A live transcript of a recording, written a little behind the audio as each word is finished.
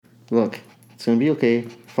Look, it's gonna be okay.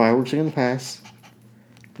 Fireworks are gonna pass.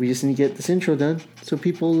 We just need to get this intro done so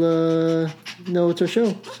people know it's our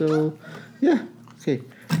show. So, yeah. Okay.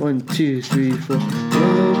 1, 2, 3, 4.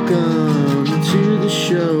 Welcome to the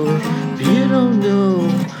show. If you don't know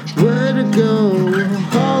where to go,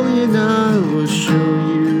 Holly and I will show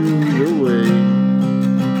you the way.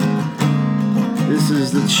 This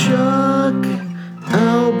is the Chuck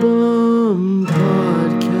Album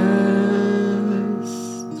Podcast.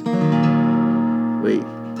 Wait.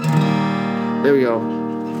 There we go.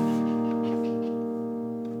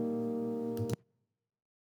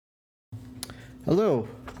 Hello,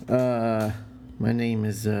 my name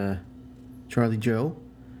is Charlie Joe,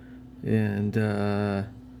 and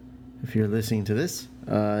if you're listening to this,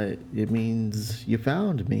 it means you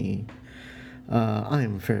found me.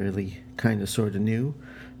 I'm fairly kind of sort of new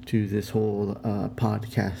to this whole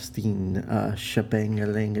podcasting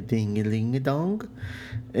shebang-a-ling-a-ding-a-ling-a-dong,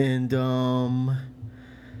 and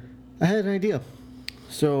I had an idea.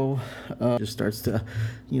 So, it just starts to,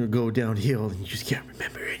 go downhill and you just can't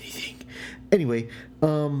remember anything. Anyway,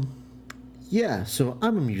 yeah, so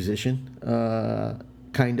I'm a musician,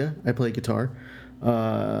 kinda. I play guitar,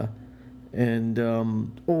 and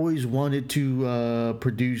always wanted to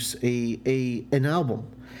produce an album.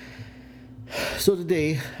 So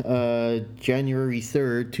today, January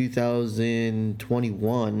 3rd,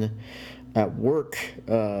 2021, at work,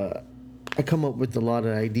 I come up with a lot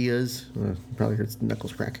of ideas. Probably hurts the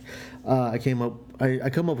knuckles crack. I come up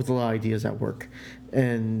with a lot of ideas at work,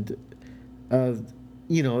 and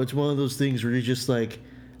it's one of those things where you're just like,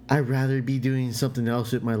 I'd rather be doing something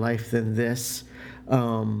else with my life than this.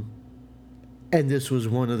 And this was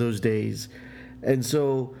one of those days, and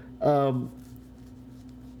so I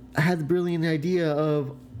had the brilliant idea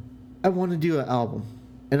of I want to do an album,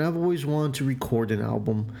 and I've always wanted to record an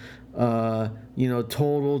album.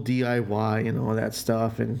 Total DIY and all that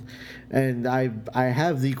stuff, and I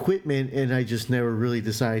have the equipment, and I just never really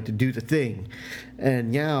decided to do the thing.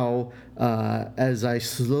 And now, as I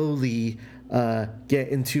slowly get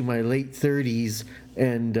into my late 30s,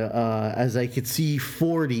 and as I could see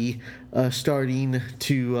 40 starting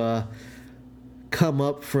to come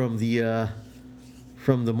up from the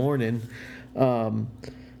morning.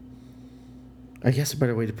 I guess a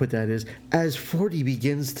better way to put that is, as 40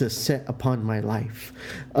 begins to set upon my life,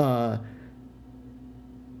 I'm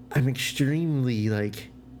extremely,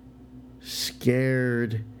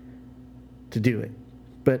 scared to do it.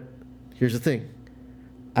 But here's the thing.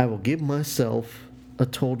 I will give myself a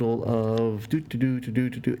total of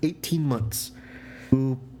 18 months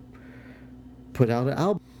to put out an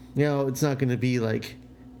album. It's not going to be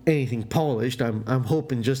anything polished. I'm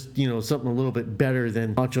hoping just something a little bit better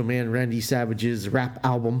than Macho Man Randy Savage's rap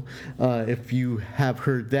album. If you have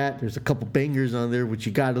heard that, there's a couple bangers on there which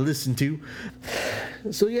you got to listen to.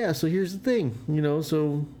 So here's the thing,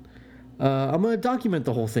 I'm gonna document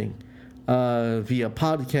the whole thing via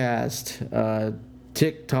podcast,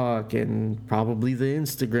 TikTok, and probably the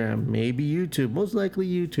Instagram, maybe YouTube, most likely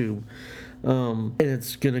YouTube. And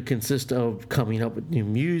it's gonna consist of coming up with new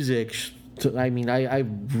music.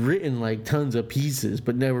 I've written tons of pieces,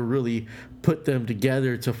 but never really put them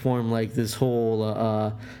together to form this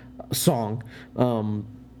whole song. I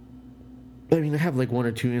have one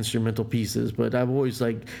or two instrumental pieces, but I've always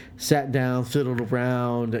sat down, fiddled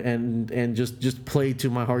around, and just played to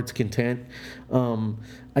my heart's content.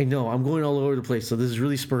 I know I'm going all over the place, so this is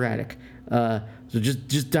really sporadic. So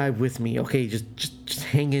just dive with me, okay? Just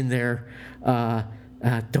hang in there.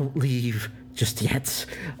 Don't leave just yet.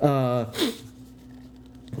 And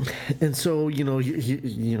so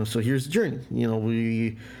so here's the journey.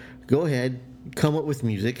 We go ahead, come up with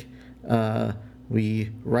music, we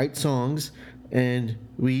write songs, and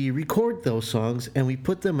we record those songs, and we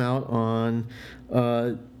put them out on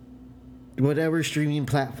whatever streaming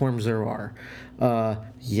platforms there are.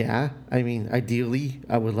 Ideally,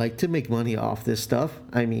 I would like to make money off this stuff.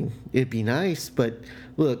 It'd be nice, but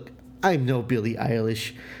look, I'm no Billie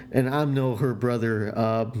Eilish, and I'm no her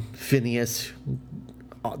brother, Phineas,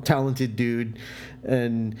 talented dude,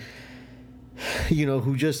 and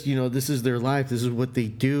who just this is their life, this is what they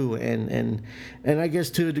do, and I guess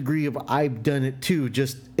to a degree of I've done it too,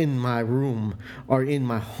 just in my room or in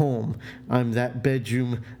my home. I'm that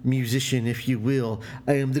bedroom musician, if you will.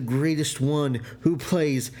 I am the greatest one who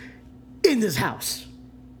plays in this house,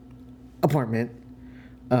 apartment.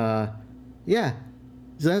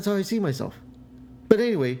 So that's how I see myself. But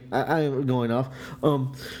anyway, I'm going off.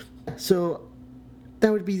 So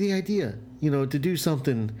that would be the idea, to do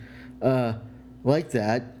something like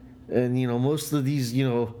that. And most of these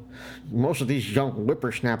most of these young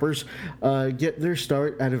whippersnappers get their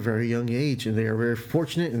start at a very young age, and they are very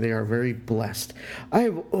fortunate and they are very blessed. I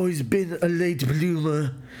have always been a late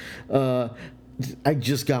bloomer. I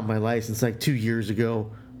just got my license like 2 years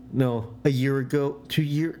ago. No, a year ago.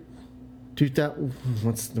 2000.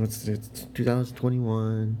 What's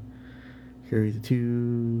 2021? Carry the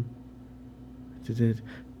two.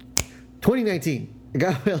 2019. I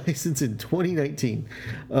got my license in 2019.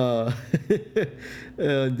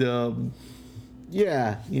 And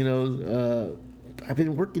yeah, I've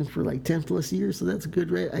been working for like 10 plus years, so that's a good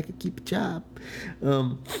rate. I could keep a job.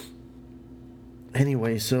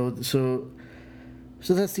 Anyway, so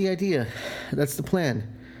that's the idea. That's the plan.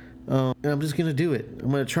 And I'm just gonna do it.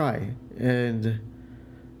 I'm gonna try. And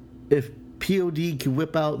if POD can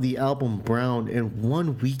whip out the album Brown in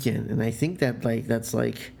one weekend, and I think that's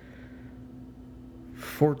like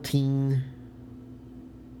 14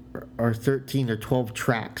 or 13 or 12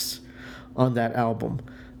 tracks on that album.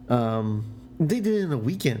 They did it in a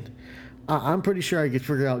weekend. I'm pretty sure I could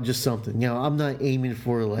figure out just something. I'm not aiming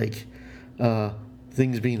for like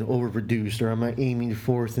things being overproduced, or I'm not aiming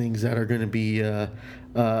for things that are going to be a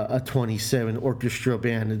 27 orchestra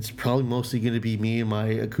band. It's probably mostly going to be me and my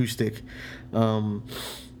acoustic.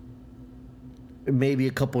 Maybe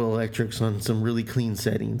a couple of electrics on some really clean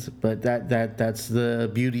settings, but that's the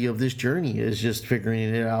beauty of this journey, is just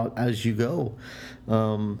figuring it out as you go.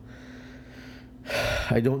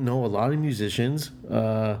 I don't know a lot of musicians,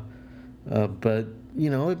 but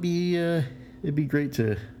it'd be great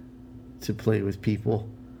to play with people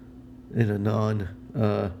in a non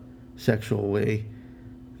sexual way.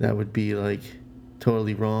 That would be like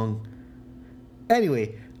totally wrong.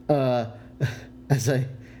 Anyway, as I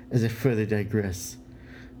further digress,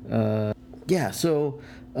 so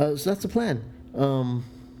that's the plan.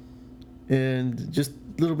 And just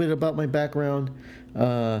a little bit about my background.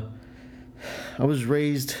 I was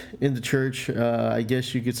raised in the church. I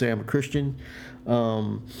guess you could say I'm a Christian,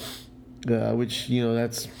 which,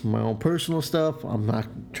 that's my own personal stuff. I'm not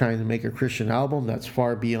trying to make a Christian album. That's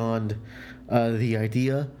far beyond the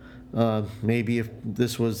idea. Maybe if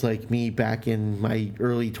this was like me back in my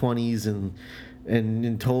early 20s and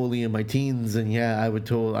totally in my teens, and I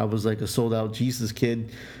was like a sold out Jesus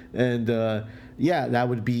kid, and that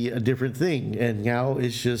would be a different thing. And now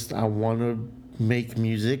it's just, I want to make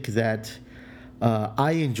music that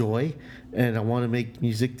I enjoy, and I want to make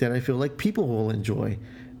music that I feel like people will enjoy.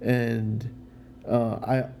 And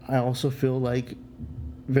I also feel like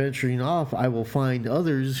venturing off, I will find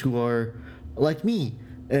others who are like me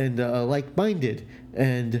and like-minded,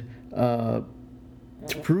 and to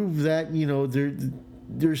prove that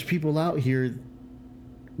there's people out here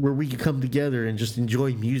where we can come together and just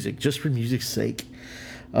enjoy music just for music's sake.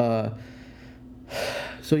 Man,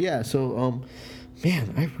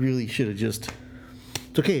 I really should have just.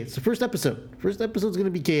 It's okay. It's the first episode. First episode's gonna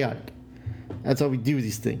be chaotic. That's how we do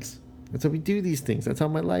these things. That's how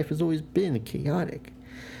my life has always been chaotic.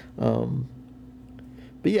 But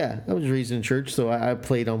I was raised in church, so I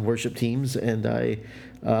played on worship teams, and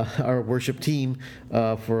our worship team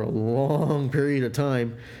for a long period of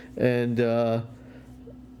time, and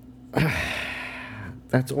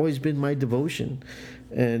that's always been my devotion.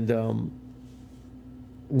 And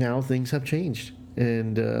now things have changed,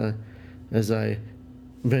 and as I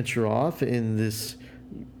venture off in this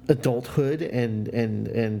adulthood and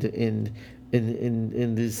in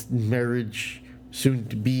this marriage, soon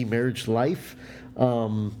to be marriage life,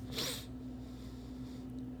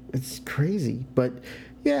 it's crazy, but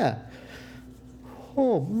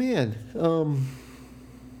oh man.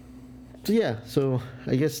 So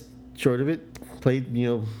I guess short of it, played,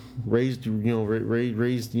 raised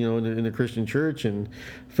in the Christian church, and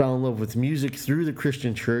fell in love with music through the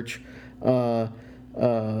Christian church. Fell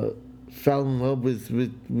in love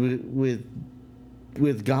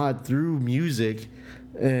with God through music,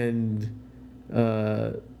 and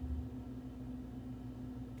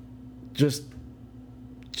just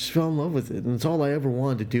fell in love with it. And it's all I ever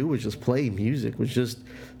wanted to do, was just play music, was just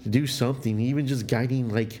to do something, even just guiding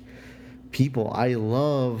like people. I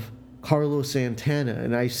love Carlos Santana,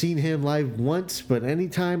 and I've seen him live once, but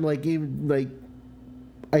anytime I seen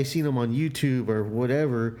him on YouTube or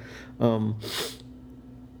whatever.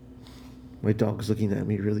 My dog's looking at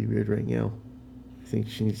me really weird right now. I think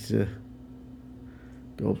she needs to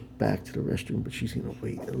go back to the restroom, but she's gonna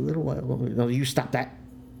wait a little while longer. No, you stop that.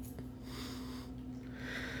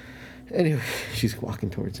 Anyway, she's walking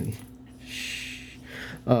towards me. Shh.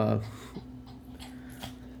 You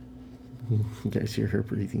guys hear her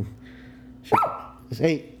breathing. She says,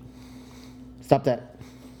 "Hey, stop that.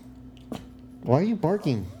 Why are you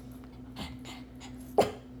barking?"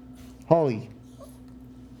 Holly.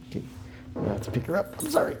 Okay, I have to pick her up.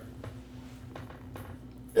 I'm sorry.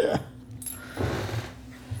 Yeah.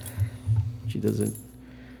 She doesn't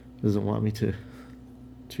want me to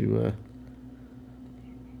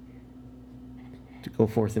go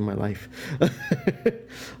forth in my life.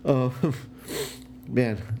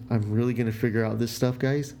 Man, I'm really gonna figure out this stuff,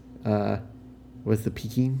 guys, with the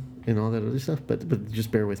peaking and all that other stuff. But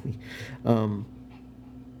just bear with me.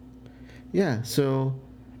 Yeah. So.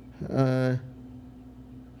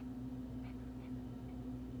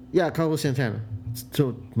 Yeah, Carlos Santana.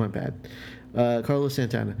 So my bad. Carlos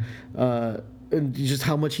Santana. And just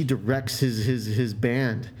how much he directs his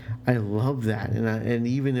band. I love that. And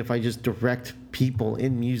even if I just direct people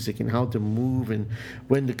in music and how to move and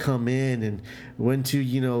when to come in and when to,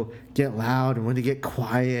 get loud and when to get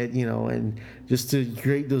quiet, and just to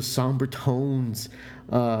create those somber tones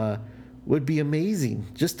would be amazing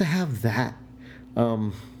just to have that.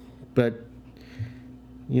 But,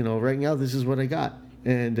 right now this is what I got.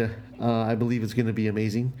 And I believe it's going to be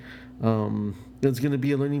amazing. It's going to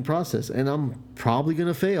be a learning process, and I'm probably going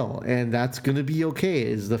to fail, and that's going to be okay.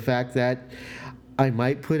 Is the fact that I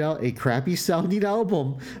might put out a crappy sounding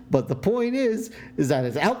album, but the point is that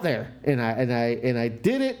it's out there, and I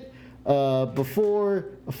did it before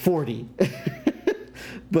 40.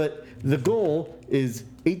 But the goal is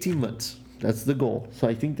 18 months. That's the goal. So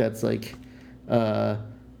I think that's like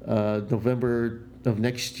November of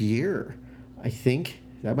next year. I think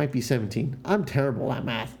that might be 17. I'm terrible at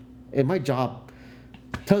math. In my job,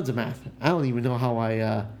 tons of math. I don't even know how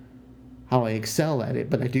I excel at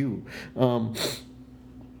it, but I do.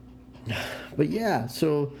 But yeah,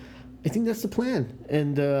 so I think that's the plan,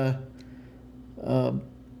 and we're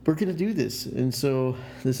gonna do this. And so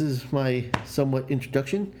this is my somewhat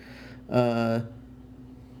introduction.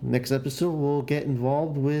 Next episode, we'll get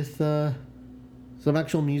involved with some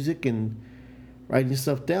actual music and writing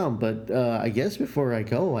stuff down. But I guess before I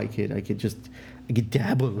go, I could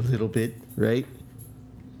dabble a little bit, right?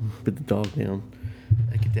 Put the dog down.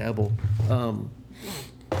 I could dabble.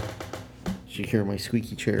 You hear my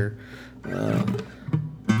squeaky chair.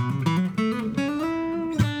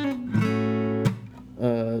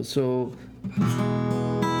 So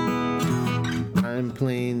I'm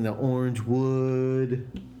playing the Orangewood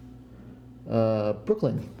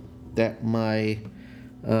Brooklyn that my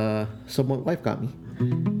somewhat wife got me.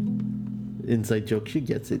 Inside joke, she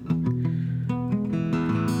gets it.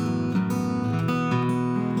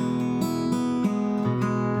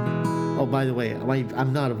 Oh, by the way,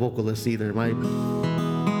 I'm not a vocalist either. I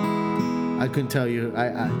couldn't tell you.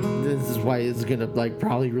 This is why it's gonna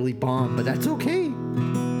probably really bomb, but that's okay.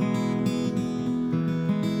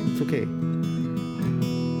 It's okay.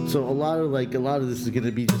 So a lot of this is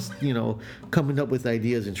gonna be just coming up with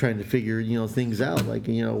ideas and trying to figure things out.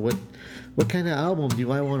 What kind of album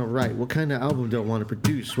do I want to write? What kind of album do I want to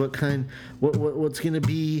produce? What's gonna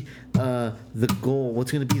be the goal?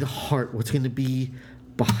 What's gonna be the heart? What's gonna be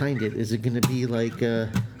behind it? Is it gonna be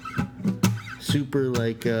super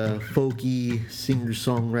folky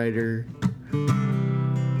singer-songwriter?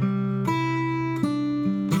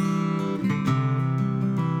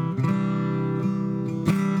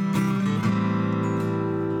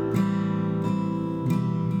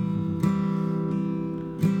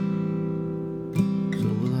 So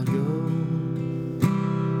will I go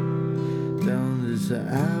down this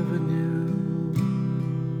avenue?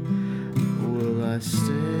 Will I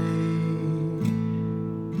stay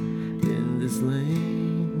in this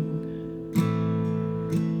lane?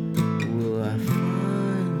 Will I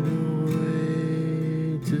find a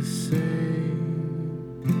way to say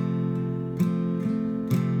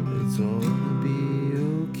it's all gonna be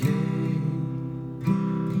okay?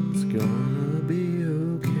 It's gonna be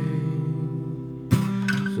okay.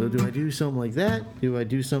 So do I do something like that? Do I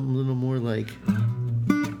do something a little more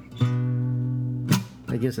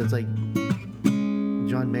I guess that's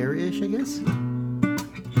John Mayer-ish, I guess?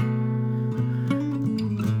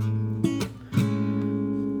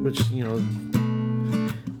 Which, it'd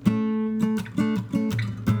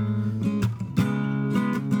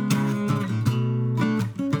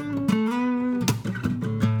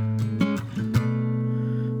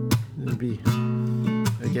be,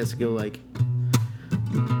 I guess, go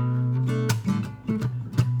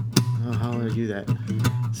how would I do that?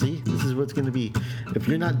 See, this is what's going to be. If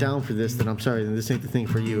you're not down for this, then I'm sorry, then this ain't the thing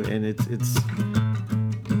for you, and it's going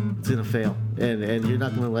to fail, and you're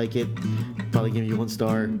not going to like it. Probably give you 1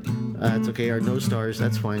 star. It's okay, or no stars,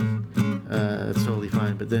 that's fine. That's totally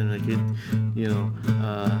fine. But then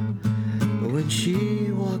when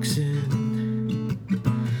she walks in,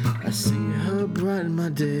 I see her brighten my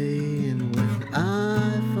day, and when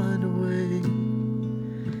I find a way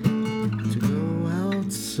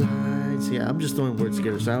Yeah, I'm just throwing words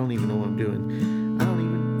together, so I don't even know what I'm doing. I don't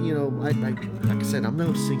even, like I said, I'm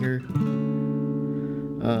no singer.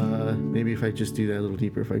 Maybe if I just do that a little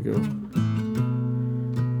deeper, if I go.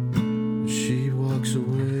 She walks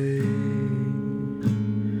away.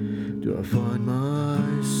 Do I find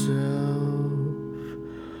myself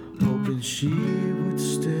hoping she would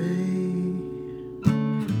stay?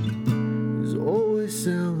 These always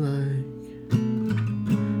sound like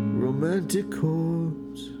romantic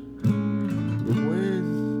chords, but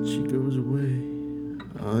when she goes away,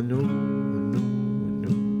 I know.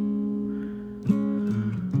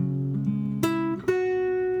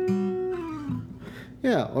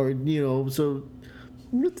 Yeah, or so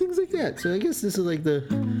things like that. So I guess this is like the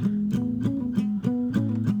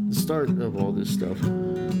start of all this stuff.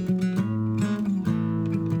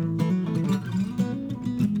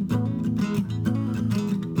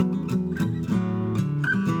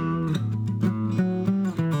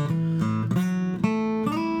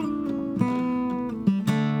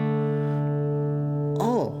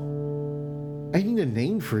 Oh, I need a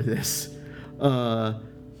name for this.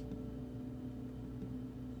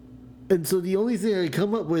 And so the only thing I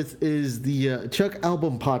come up with is the Chuck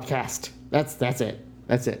Album Podcast. That's it.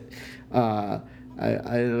 That's it.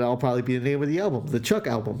 I'll probably be the name of the album, the Chuck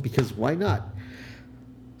Album, because why not?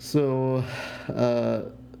 So,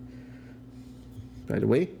 by the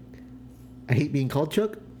way, I hate being called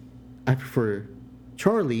Chuck. I prefer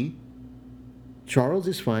Charlie. Charles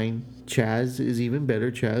is fine. Chaz is even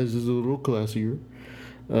better. Chaz is a little classier.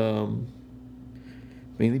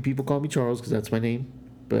 Mainly people call me Charles because that's my name.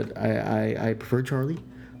 But I prefer Charlie.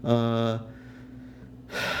 So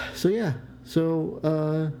yeah.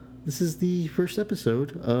 So this is the first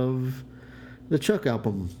episode of the Chuck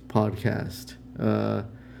Album Podcast.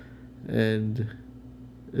 And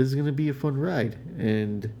this is going to be a fun ride.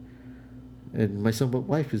 And my somewhat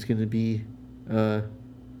wife is going to be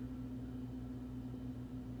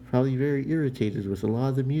probably very irritated with a lot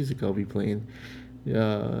of the music I'll be playing.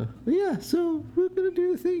 But yeah, so we're going to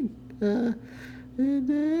do the thing. And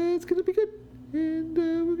it's going to be good. And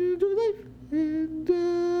we're going to enjoy life. And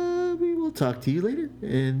we will talk to you later.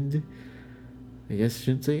 And I guess I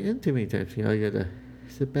shouldn't say end too many times. I got to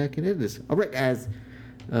sit back and edit this. All right, guys.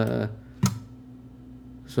 So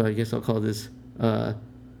I guess I'll call this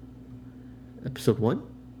episode 1.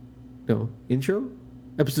 No, intro.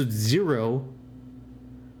 Episode 0.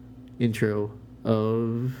 Intro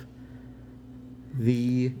of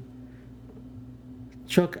the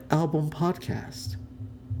Chuck Album Podcast.